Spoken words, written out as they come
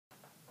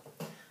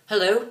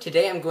Hello,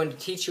 today I'm going to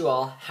teach you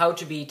all how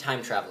to be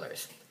time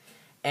travelers.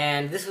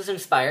 And this was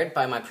inspired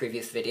by my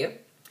previous video,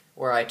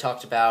 where I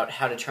talked about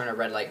how to turn a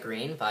red light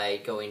green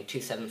by going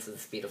 2/7 of the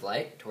speed of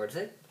light towards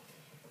it.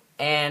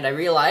 And I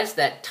realized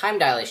that time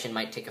dilation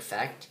might take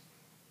effect,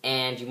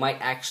 and you might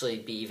actually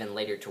be even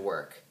later to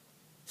work.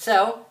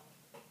 So,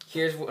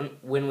 here's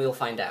when we'll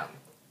find out.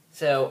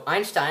 So,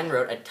 Einstein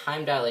wrote a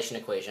time dilation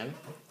equation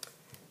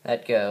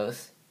that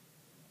goes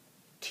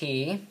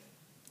T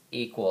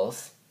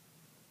equals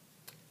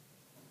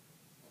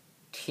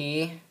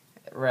T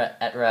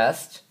at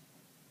rest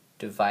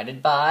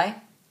divided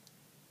by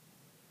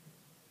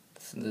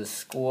the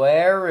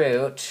square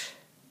root,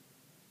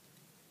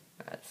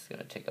 that's going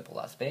to take up a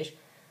lot of space,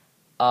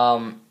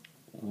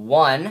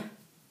 1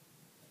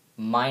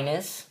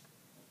 minus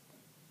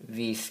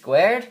v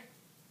squared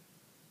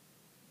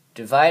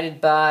divided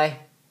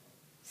by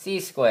c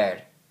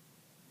squared.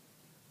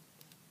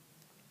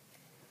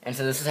 And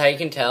so this is how you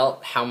can tell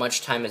how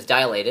much time is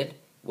dilated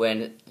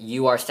when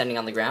you are standing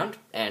on the ground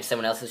and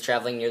someone else is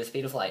traveling near the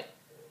speed of light.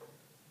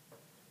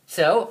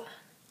 So,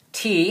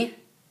 t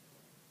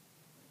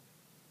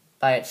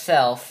by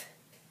itself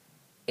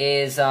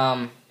is,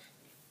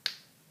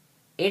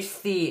 it's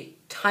the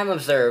time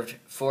observed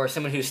for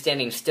someone who's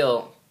standing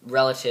still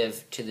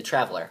relative to the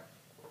traveler.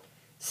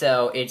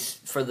 So it's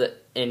for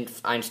in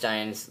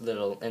Einstein's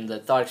in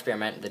the thought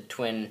experiment, the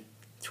twin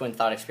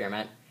thought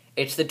experiment,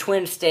 it's the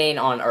twin staying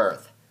on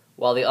Earth,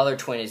 while the other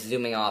twin is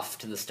zooming off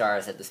to the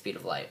stars at the speed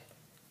of light.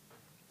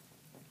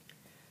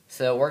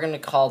 So we're going to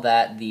call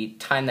that the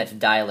time that's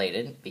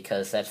dilated,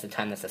 because that's the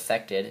time that's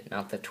affected,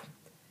 not the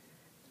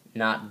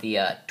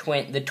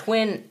twin. The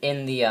twin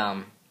in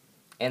the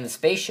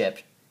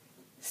spaceship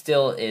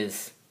still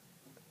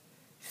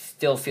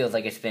feels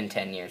like it's been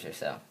 10 years or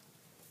so.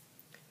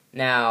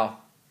 Now,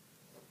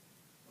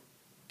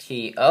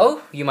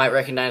 T-O, you might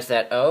recognize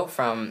that O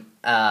from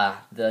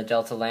the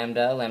delta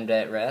lambda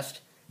at rest.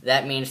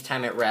 That means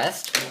time at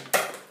rest.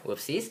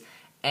 Whoopsies.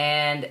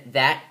 And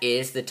that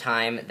is the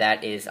time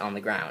that is on the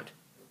ground.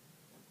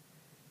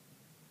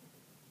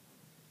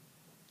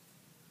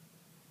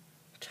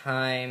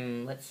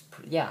 Time on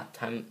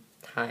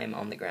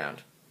the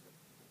ground.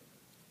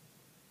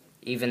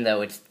 Even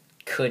though it's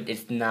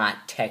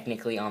not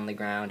technically on the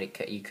ground,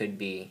 you could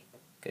be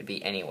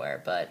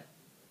anywhere, but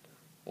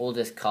we'll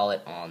just call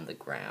it on the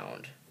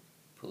ground.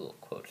 Put little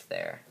quotes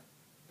there.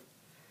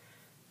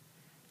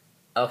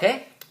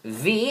 Okay,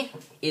 v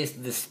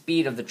is the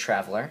speed of the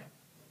traveler.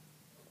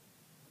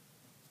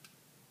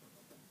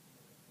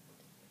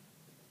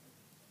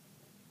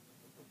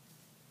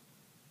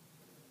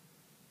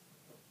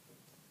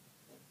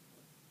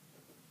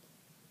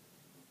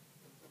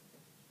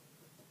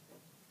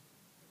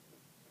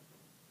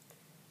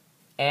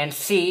 And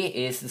c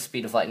is the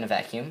speed of light in a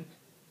vacuum,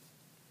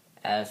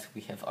 as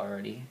we have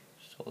already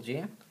told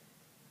you.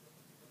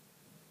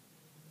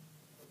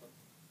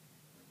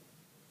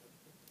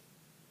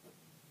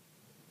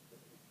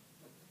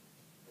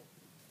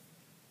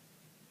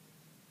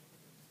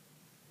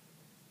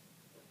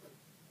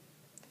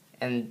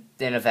 And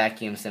then a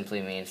vacuum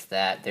simply means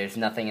that there's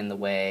nothing in the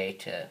way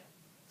to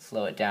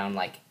slow it down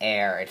like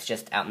air. It's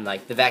just out in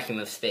like the vacuum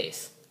of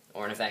space,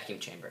 or in a vacuum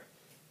chamber.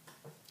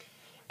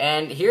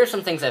 And here are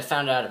some things I've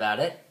found out about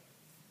it.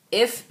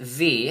 If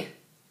v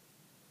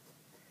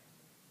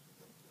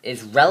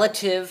is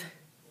relative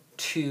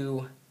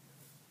to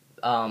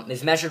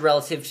is measured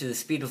relative to the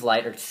speed of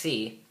light, or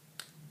c,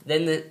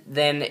 then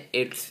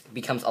it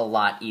becomes a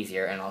lot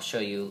easier, and I'll show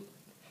you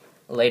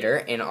later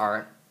in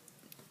our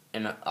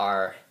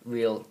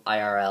real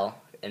IRL,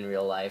 in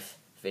real life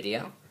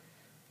video.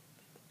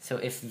 So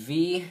if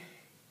v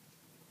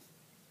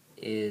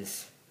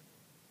is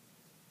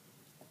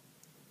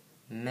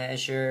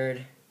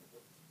measured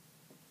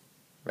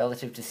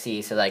relative to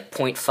c, so like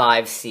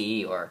 0.5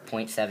 c or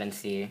 0.7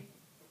 c,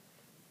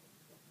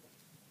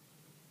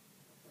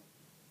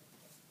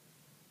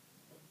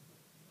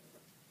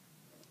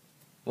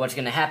 what's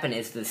going to happen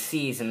is the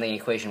c's in the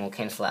equation will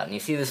cancel out. And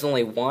you see there's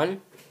only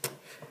one,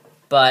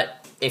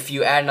 but if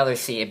you add another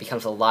c, it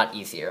becomes a lot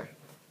easier,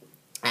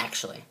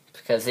 actually,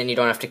 because then you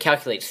don't have to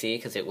calculate c,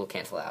 because it will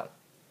cancel out.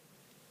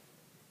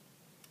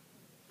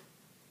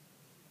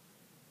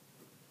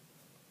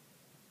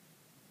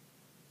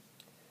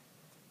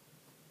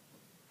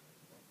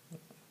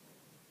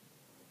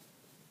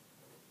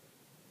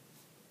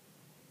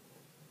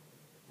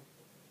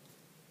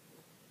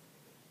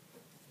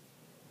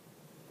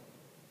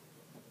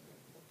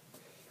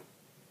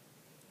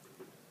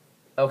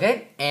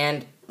 Okay,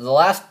 and the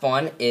last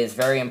one is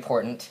very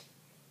important.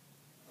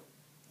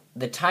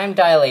 The time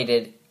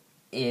dilated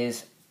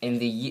is in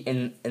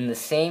the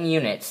same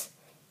units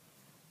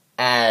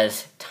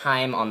as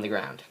time on the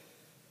ground.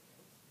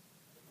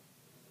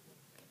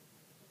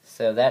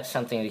 So that's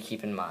something to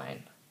keep in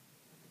mind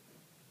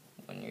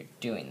when you're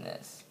doing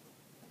this.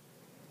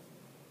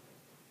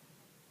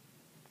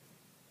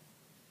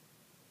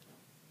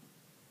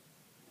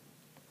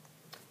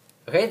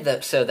 Okay,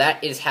 so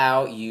that is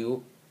how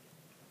you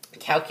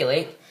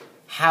calculate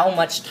how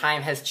much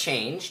time has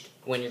changed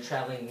when you're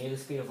traveling near the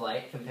speed of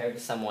light compared to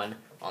someone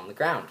on the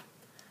ground.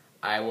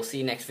 I will see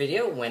you next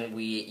video when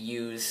we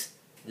use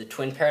the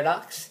twin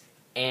paradox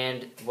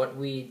and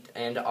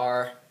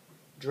our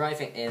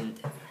driving and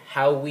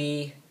how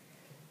we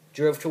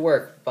drove to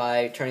work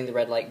by turning the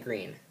red light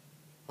green.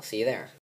 I'll see you there.